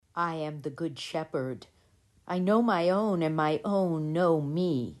I am the good shepherd. I know my own, and my own know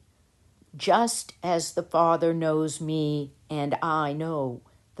me, just as the Father knows me, and I know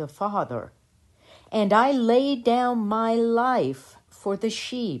the Father. And I lay down my life for the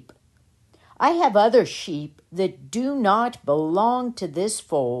sheep. I have other sheep that do not belong to this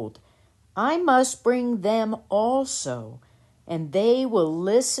fold. I must bring them also, and they will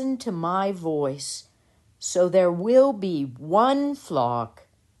listen to my voice. So there will be one flock,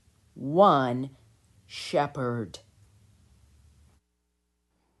 one shepherd.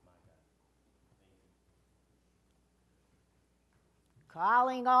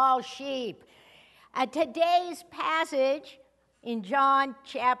 Calling all sheep. Today's passage in John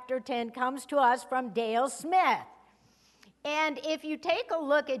chapter 10 comes to us from Dale Smith. And if you take a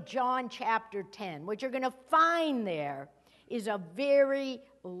look at John chapter 10, what you're going to find there is a very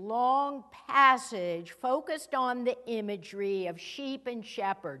long passage focused on the imagery of sheep and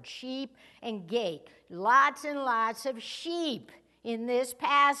shepherd, sheep and gate. Lots and lots of sheep in this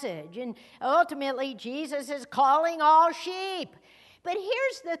passage. And ultimately, Jesus is calling all sheep. But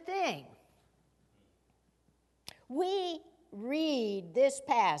here's the thing. We read this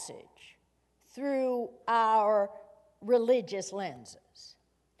passage through our religious lenses.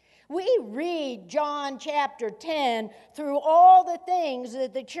 We read John chapter 10 through all the things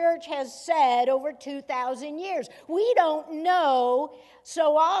that the church has said over 2,000 years. We don't know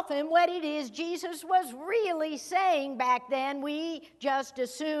so often what it is Jesus was really saying back then. We just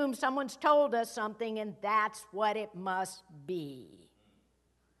assume someone's told us something and that's what it must be.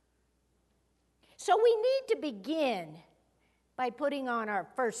 So we need to begin by putting on our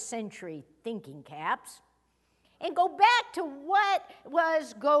first century thinking caps and go back to what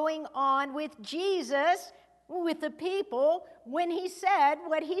was going on with Jesus, with the people, when he said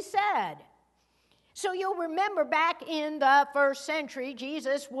what he said. So you'll remember back in the first century,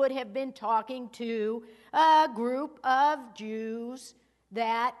 Jesus would have been talking to a group of Jews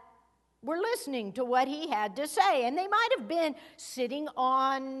that were listening to what he had to say. And they might have been sitting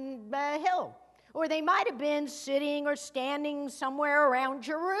on a hill, or they might have been sitting or standing somewhere around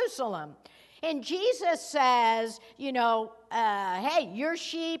Jerusalem. And Jesus says, hey, you're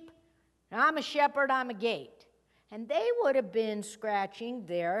sheep, I'm a shepherd, I'm a gate. And they would have been scratching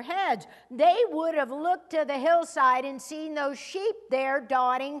their heads. They would have looked to the hillside and seen those sheep there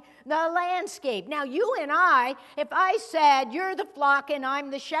dotting the landscape. Now, you and I, if I said, you're the flock and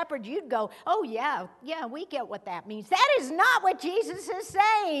I'm the shepherd, you'd go, oh, yeah, we get what that means. That is not what Jesus is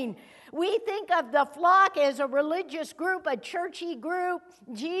saying. We think of the flock as a religious group, a churchy group.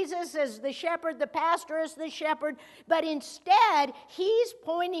 Jesus as the shepherd, the pastor as the shepherd. But instead, he's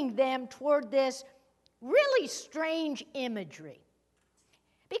pointing them toward this really strange imagery.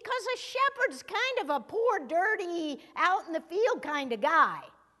 Because a shepherd's kind of a poor, dirty, out in the field kind of guy.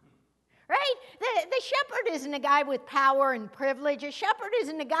 Right? The shepherd isn't a guy with power and privilege. A shepherd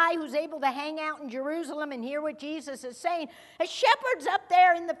isn't a guy who's able to hang out in Jerusalem and hear what Jesus is saying. A shepherd's up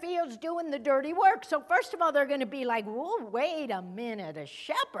there in the fields doing the dirty work. So first of all, they're going to be like, whoa, wait a minute, a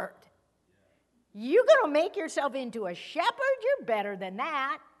shepherd? You're going to make yourself into a shepherd? You're better than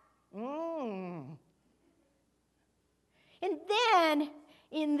that. And then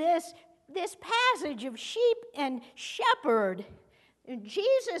in this passage of sheep and shepherd,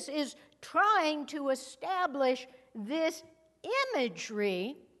 Jesus is trying to establish this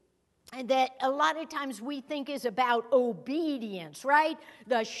imagery that a lot of times we think is about obedience, right?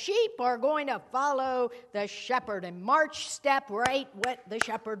 The sheep are going to follow the shepherd and march step right what the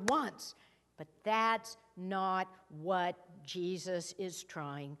shepherd wants. But that's not what Jesus is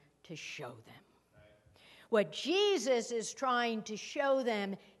trying to show them. What Jesus is trying to show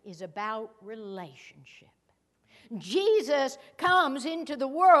them is about relationship. Jesus comes into the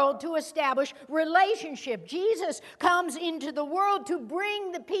world to establish relationship. Jesus comes into the world to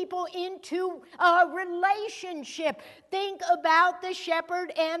bring the people into a relationship. Think about the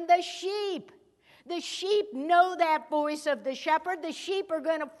shepherd and the sheep. The sheep know that voice of the shepherd. The sheep are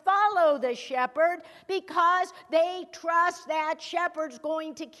going to follow the shepherd because they trust that shepherd's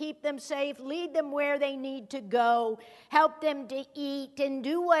going to keep them safe, lead them where they need to go, help them to eat, and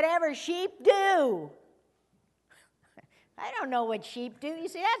do whatever sheep do. I don't know what sheep do. You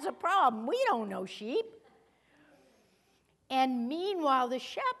see, that's a problem. We don't know sheep. And meanwhile, the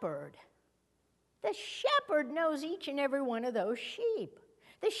shepherd knows each and every one of those sheep.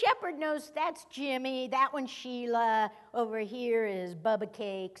 The shepherd knows that's Jimmy, that one's Sheila, over here is Bubba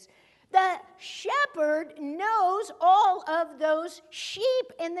Cakes. The shepherd knows all of those sheep,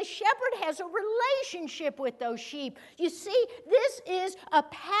 and the shepherd has a relationship with those sheep. You see, this is a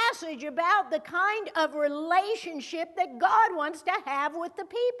passage about the kind of relationship that God wants to have with the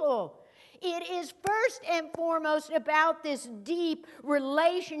people. It is first and foremost about this deep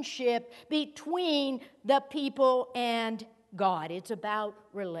relationship between the people and God. It's about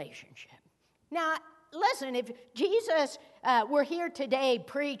relationship. Now, listen, if Jesus were here today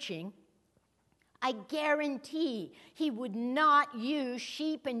preaching, I guarantee he would not use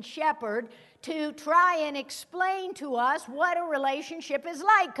sheep and shepherd to try and explain to us what a relationship is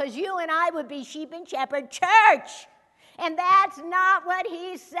like, because you and I would be sheep and shepherd church. And that's not what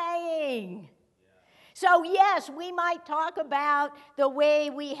he's saying. So yes, we might talk about the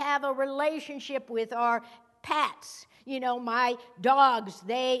way we have a relationship with our pets. You know, my dogs,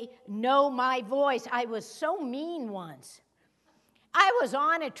 they know my voice. I was so mean once. I was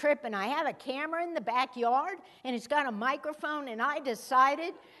on a trip and I have a camera in the backyard and it's got a microphone, and I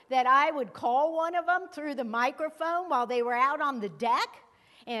decided that I would call one of them through the microphone while they were out on the deck.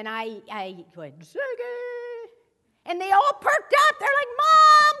 And I went, Ziggy! And they all perked up. They're like,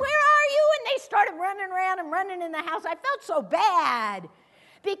 Mom, where are you? And they started running around and running in the house. I felt so bad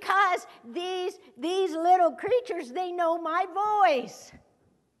because these little creatures, they know my voice.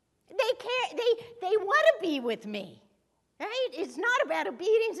 They care. They want to be with me. Right? It's not about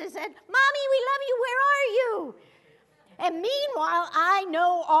obedience. It said, Mommy, we love you. Where are you? And meanwhile, I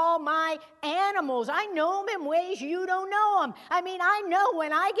know all my animals. I know them in ways you don't know them. I mean, I know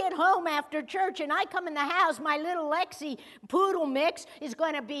when I get home after church and I come in the house, my little Lexi poodle mix is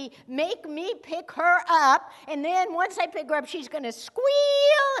going to make me pick her up. And then once I pick her up, she's going to squeal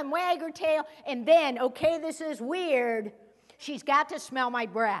and wag her tail. And then, okay, this is weird, she's got to smell my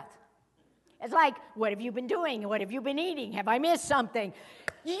breath. It's like, what have you been doing? What have you been eating? Have I missed something?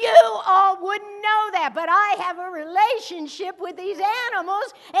 You all wouldn't know that, but I have a relationship with these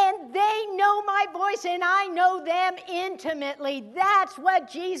animals, and they know my voice, and I know them intimately. That's what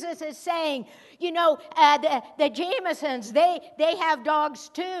Jesus is saying. You know, the Jamesons, they have dogs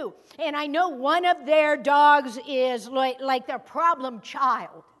too, and I know one of their dogs is like their problem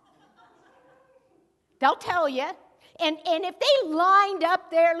child. They'll tell you. And if they lined up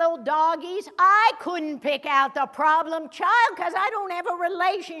their little doggies, I couldn't pick out the problem child because I don't have a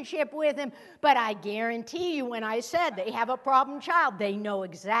relationship with him. But I guarantee you, when I said they have a problem child, they know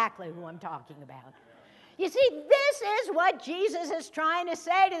exactly who I'm talking about. You see, this is what Jesus is trying to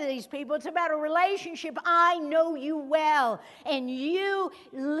say to these people. It's about a relationship. I know you well, and you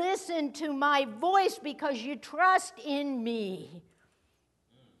listen to my voice because you trust in me.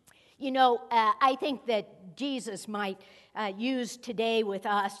 You know, I think that Jesus might use today with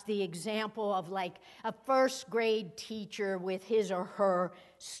us the example of like a first grade teacher with his or her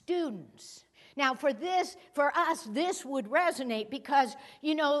students. Now, for us, this would resonate because,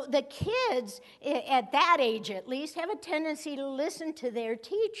 you know, the kids at that age, at least, have a tendency to listen to their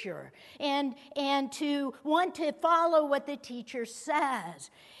teacher and to want to follow what the teacher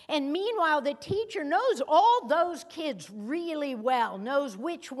says. And meanwhile, the teacher knows all those kids really well, knows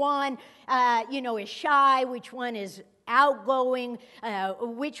which one, is shy, which one is outgoing,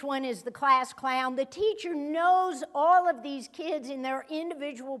 which one is the class clown. The teacher knows all of these kids in their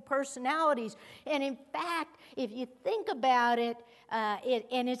individual personalities. And in fact, if you think about it,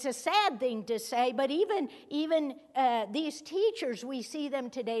 and it's a sad thing to say, but even these teachers, we see them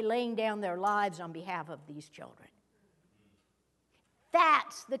today laying down their lives on behalf of these children.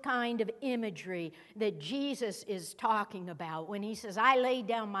 That's the kind of imagery that Jesus is talking about when he says, I lay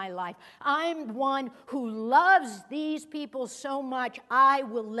down my life. I'm one who loves these people so much, I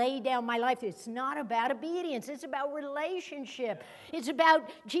will lay down my life. It's not about obedience. It's about relationship. It's about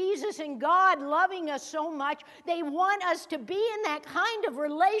Jesus and God loving us so much. They want us to be in that kind of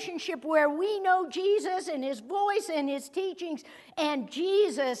relationship where we know Jesus and his voice and his teachings, and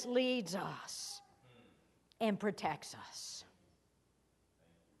Jesus leads us and protects us.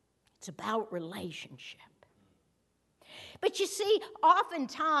 It's about relationship. But you see,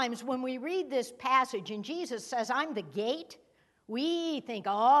 oftentimes when we read this passage and Jesus says, I'm the gate, we think,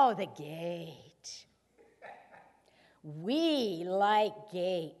 oh, the gate. We like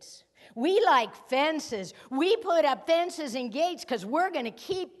gates. We like fences. We put up fences and gates because we're going to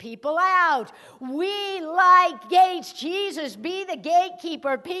keep people out. We like gates. Jesus, be the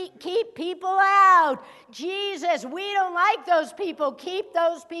gatekeeper. Keep people out. Jesus, we don't like those people. Keep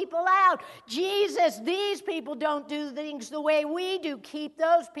those people out. Jesus, these people don't do things the way we do. Keep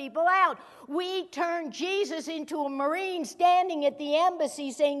those people out. We turn Jesus into a Marine standing at the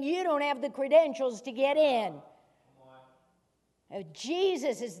embassy saying, you don't have the credentials to get in.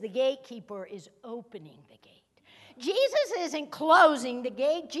 Jesus is the gatekeeper, is opening the gate. Jesus isn't closing the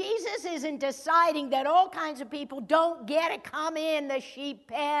gate. Jesus isn't deciding that all kinds of people don't get to come in the sheep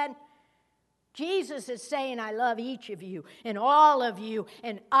pen. Jesus is saying, I love each of you and all of you,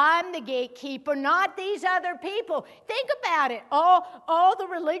 and I'm the gatekeeper, not these other people. Think about it. All the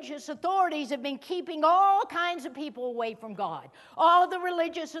religious authorities have been keeping all kinds of people away from God. All the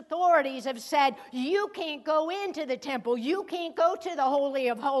religious authorities have said, you can't go into the temple. You can't go to the Holy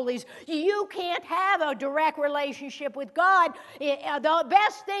of Holies. You can't have a direct relationship with God. The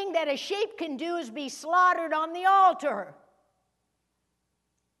best thing that a sheep can do is be slaughtered on the altar.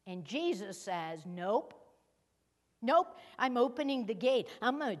 And Jesus says, nope, I'm opening the gate.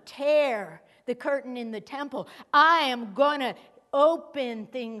 I'm going to tear the curtain in the temple. I am going to open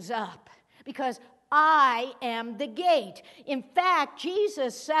things up because I am the gate. In fact,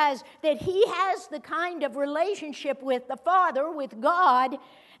 Jesus says that he has the kind of relationship with the Father, with God,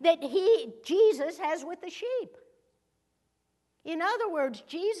 that Jesus has with the sheep. In other words,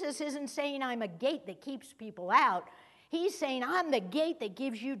 Jesus isn't saying I'm a gate that keeps people out. He's saying, I'm the gate that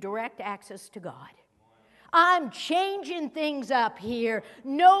gives you direct access to God. I'm changing things up here.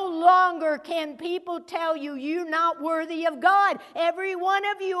 No longer can people tell you you're not worthy of God. Every one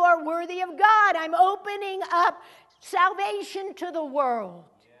of you are worthy of God. I'm opening up salvation to the world.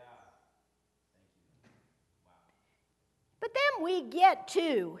 But then we get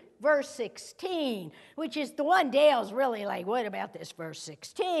to verse 16, which is the one Dale's really like, what about this verse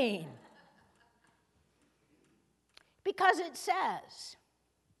 16? Because it says,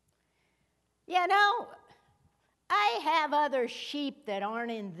 I have other sheep that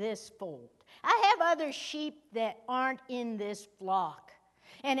aren't in this fold. I have other sheep that aren't in this flock.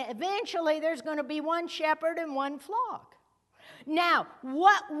 And eventually there's going to be one shepherd and one flock. Now,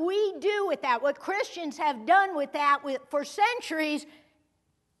 what we do with that, what Christians have done with that for centuries,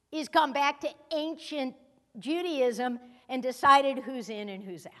 is come back to ancient Judaism and decided who's in and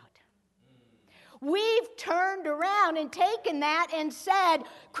who's out. We've turned around and taken that and said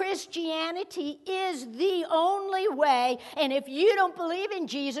Christianity is the only way, and if you don't believe in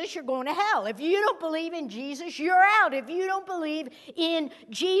Jesus, you're going to hell. If you don't believe in Jesus, you're out. If you don't believe in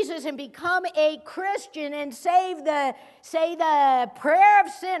Jesus and become a Christian and say the prayer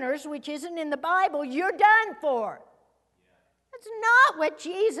of sinners, which isn't in the Bible, you're done for. That's not what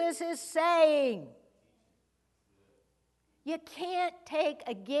Jesus is saying. You can't take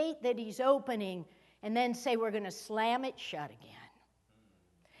a gate that he's opening and then say we're going to slam it shut again.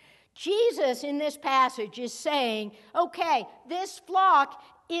 Jesus in this passage is saying, okay, this flock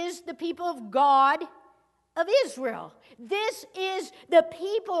is the people of God of Israel. This is the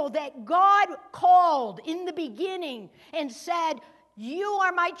people that God called in the beginning and said, you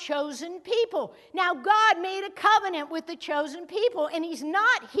are my chosen people. Now, God made a covenant with the chosen people, and he's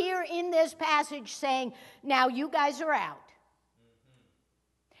not here in this passage saying, now you guys are out.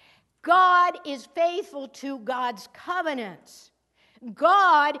 God is faithful to God's covenants.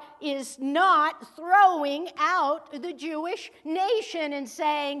 God is not throwing out the Jewish nation and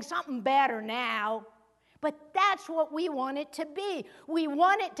saying something better now. But that's what we want it to be. We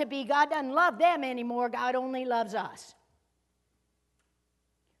want it to be God doesn't love them anymore. God only loves us.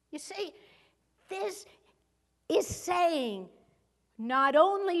 You see, this is saying, not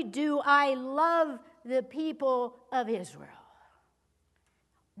only do I love the people of Israel,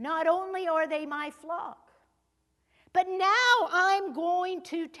 not only are they my flock, but now I'm going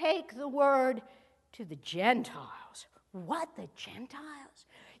to take the word to the Gentiles. What, the Gentiles?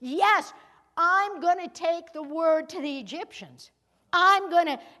 Yes, I'm going to take the word to the Egyptians. I'm going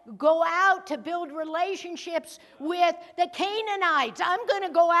to go out to build relationships with the Canaanites. I'm going to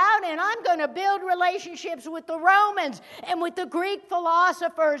go out and I'm going to build relationships with the Romans and with the Greek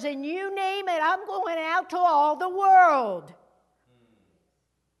philosophers, and you name it, I'm going out to all the world.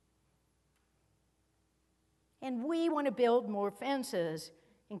 And we want to build more fences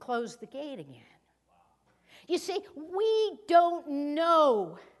and close the gate again. You see, we don't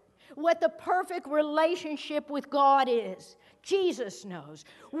know what the perfect relationship with God is. Jesus knows.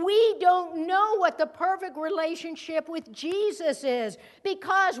 We don't know what the perfect relationship with Jesus is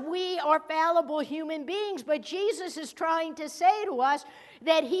because we are fallible human beings. But Jesus is trying to say to us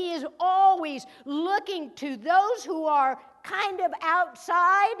that he is always looking to those who are kind of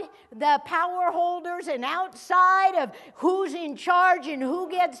outside the power holders and outside of who's in charge and who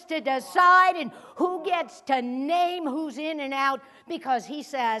gets to decide and who gets to name who's in and out, because he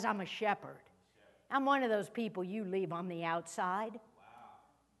says, I'm a shepherd. I'm one of those people you leave on the outside.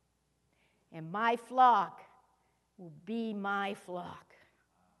 And my flock will be my flock.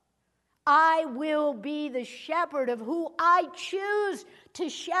 I will be the shepherd of who I choose to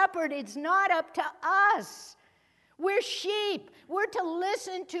shepherd. It's not up to us. We're sheep. We're to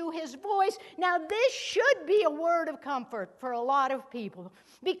listen to his voice. Now, this should be a word of comfort for a lot of people,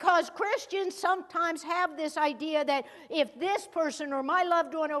 because Christians sometimes have this idea that if this person or my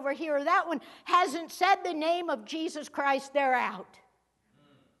loved one over here or that one hasn't said the name of Jesus Christ, they're out.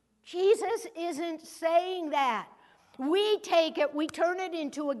 Jesus isn't saying that. We take it, we turn it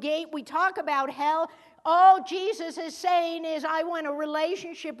into a gate, we talk about hell. All Jesus is saying is, I want a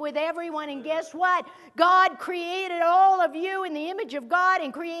relationship with everyone. And guess what? God created all of you in the image of God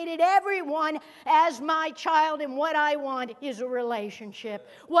and created everyone as my child. And what I want is a relationship.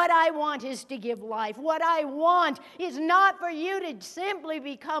 What I want is to give life. What I want is not for you to simply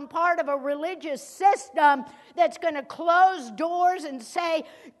become part of a religious system that's going to close doors and say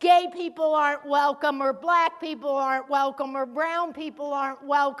gay people aren't welcome, or black people aren't welcome, or brown people aren't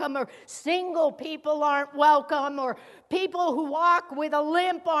welcome, or single people aren't welcome, or people who walk with a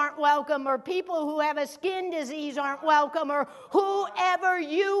limp aren't welcome, or people who have a skin disease aren't welcome, or whoever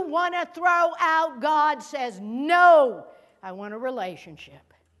you want to throw out. God says, no, I want a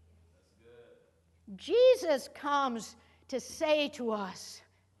relationship. Jesus comes to say to us,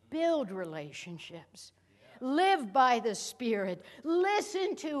 build relationships. Live by the Spirit.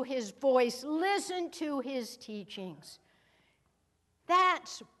 Listen to his voice. Listen to his teachings.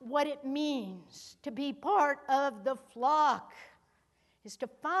 That's what it means to be part of the flock, is to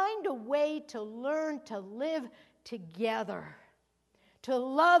find a way to learn to live together, to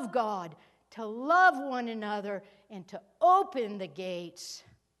love God, to love one another, and to open the gates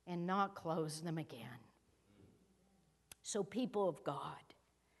and not close them again. So, people of God,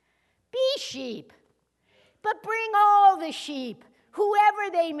 be sheep. But bring all the sheep,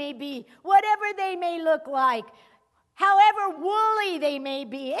 whoever they may be, whatever they may look like, however woolly they may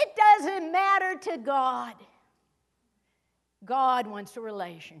be. It doesn't matter to God. God wants a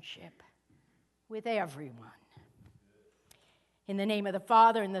relationship with everyone. In the name of the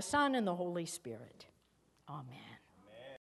Father, and the Son, and the Holy Spirit. Amen.